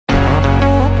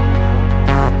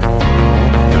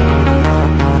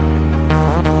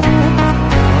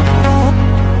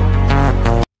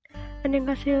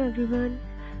Annyeonghaseyo everyone,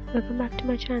 welcome back to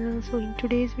my channel. So in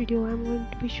today's video I'm going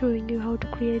to be showing you how to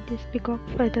create this Peacock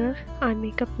Feather eye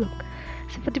makeup look.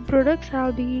 So for the products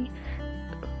I'll be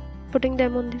putting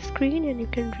them on the screen and you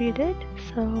can read it.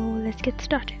 So let's get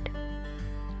started.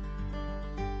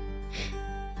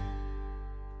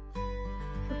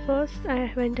 So first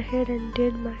I went ahead and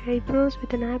did my eyebrows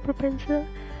with an eyebrow pencil.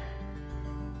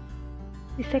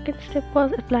 The second step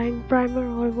was applying primer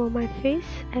all over my face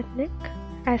and neck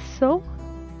as so.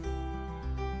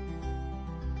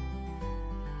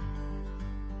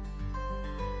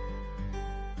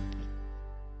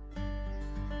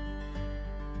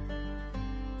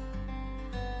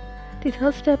 The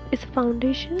third step is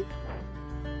foundation.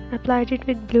 Applied it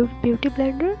with Blue Beauty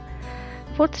Blender.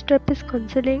 Fourth step is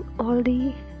concealing all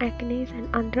the acne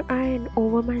and under eye and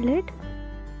over my lid.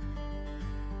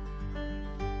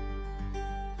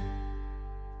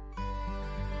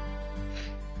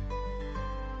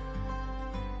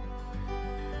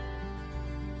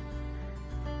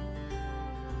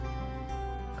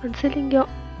 Concealing your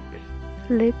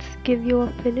lids give you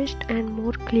a finished and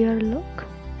more clear look.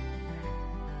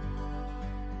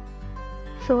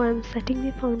 So I'm setting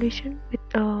the foundation with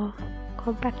a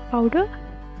compact powder.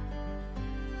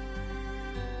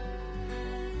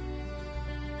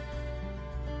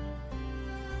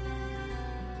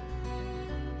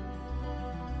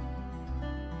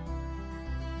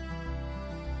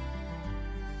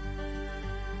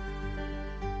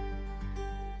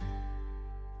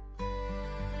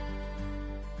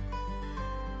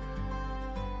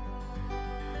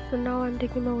 So now I'm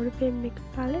taking my Oriflame makeup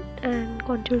palette and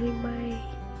contouring my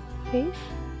face,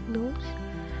 nose.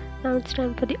 Now it's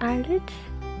time for the eyelids.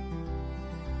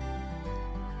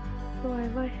 So I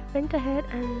went ahead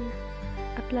and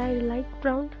applied a light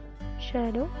brown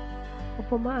shadow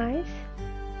over my eyes,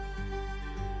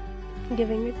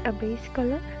 giving it a base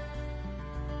color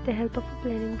with the help of a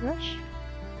blending brush.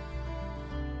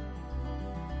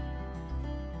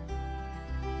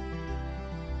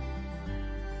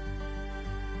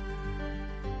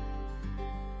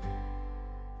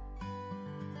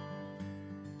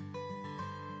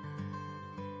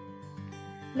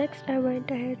 Next I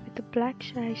went ahead with the black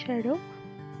eyeshadow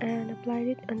and applied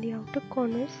it on the outer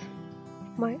corners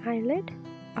of my eyelid,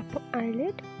 upper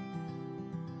eyelid,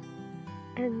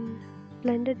 and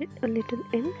blended it a little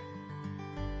in.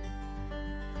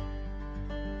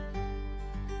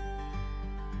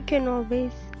 You can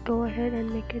always go ahead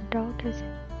and make it dark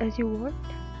as you want.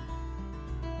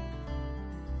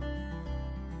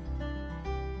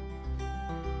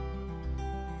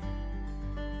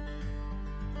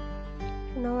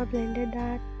 Now I blended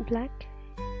that black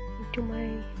into my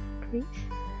crease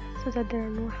so that there are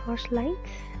no harsh lines.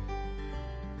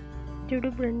 Due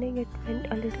to blending it went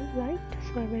a little light,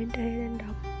 so I went ahead and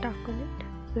darkened it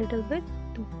a little bit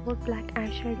to more black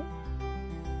eyeshadow.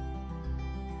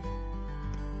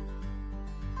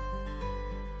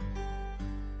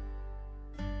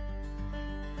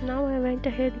 Now I went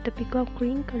ahead with the peacock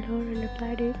green color and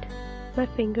applied it with my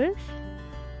fingers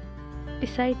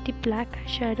beside the black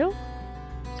eyeshadow.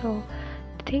 So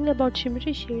the thing about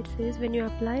shimmery shades is when you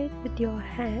apply it with your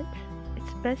hands,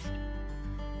 it's best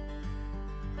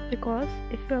because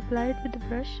if you apply it with the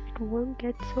brush, it won't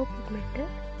get so pigmented.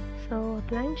 So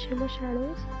applying shimmer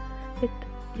shadows with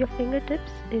your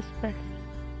fingertips is best.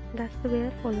 That's the way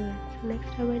I follow it. So next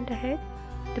I went ahead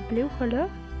with the blue color,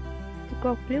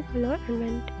 peacock blue color,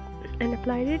 and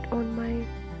applied it on my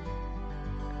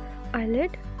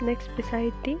eyelid. Next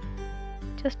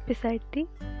just beside the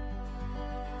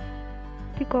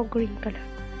peacock green color.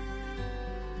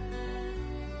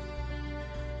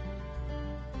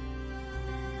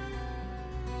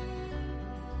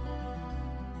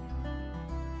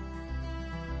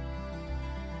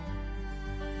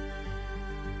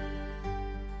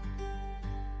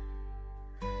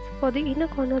 So for the inner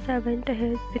corners I went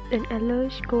ahead with an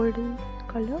yellowish golden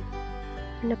color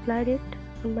and applied it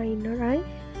on my inner eye,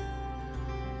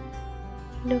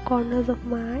 inner corners of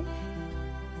my eyes.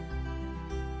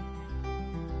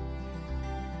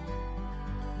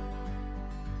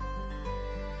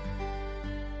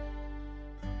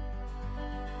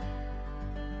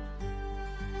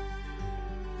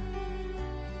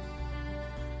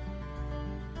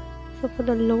 So for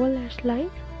the lower lash line,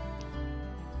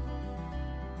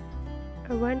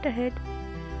 I went ahead,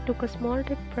 took a small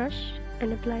tip brush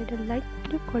and applied a light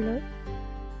blue color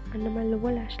under my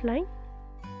lower lash line.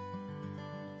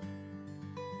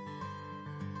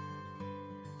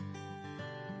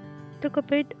 Took a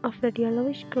bit of that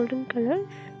yellowish golden color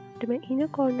to my inner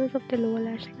corners of the lower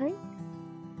lash line.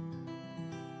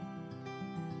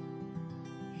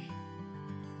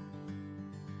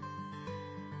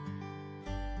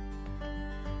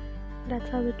 That's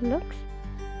how it looks.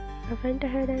 I went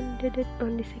ahead and did it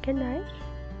on the second eye.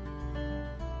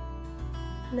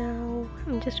 Now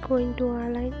I'm just going to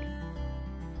align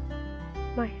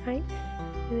my eyes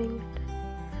using it.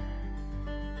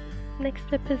 Next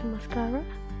step is mascara.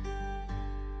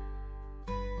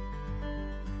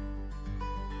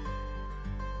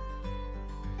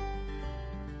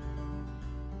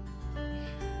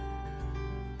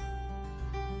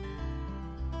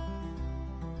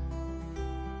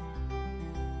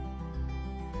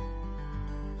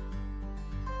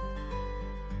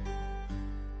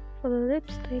 For the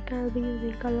lipstick, I'll be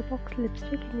using Colourbox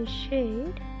Lipstick in the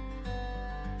shade.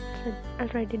 I'll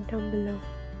write it down below.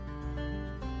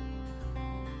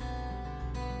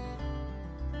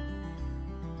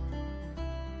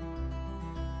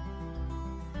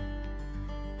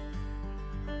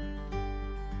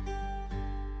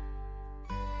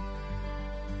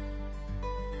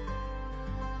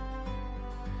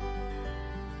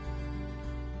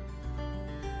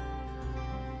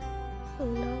 So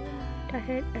now I went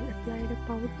ahead and applied a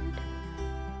powdered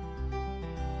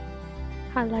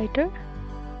highlighter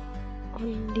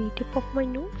on the tip of my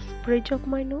nose, bridge of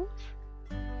my nose,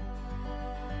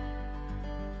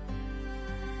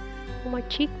 my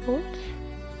cheekbones,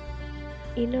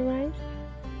 inner eyes,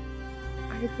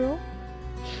 eyebrow,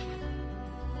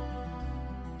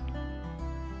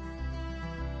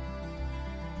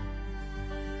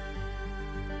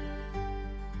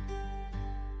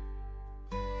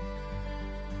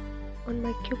 on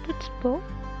my cupid's bow,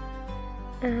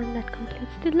 and that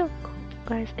completes the look. Hope you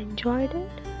guys enjoyed it.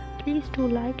 Please do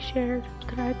like, share and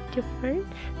subscribe with your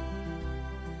friends.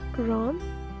 Geurom,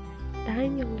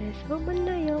 Aanyeonghaseyo,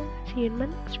 mannayo. See you in my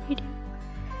next video.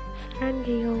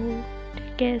 Saranghaeyo.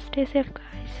 Take care, stay safe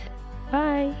guys.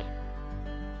 Bye.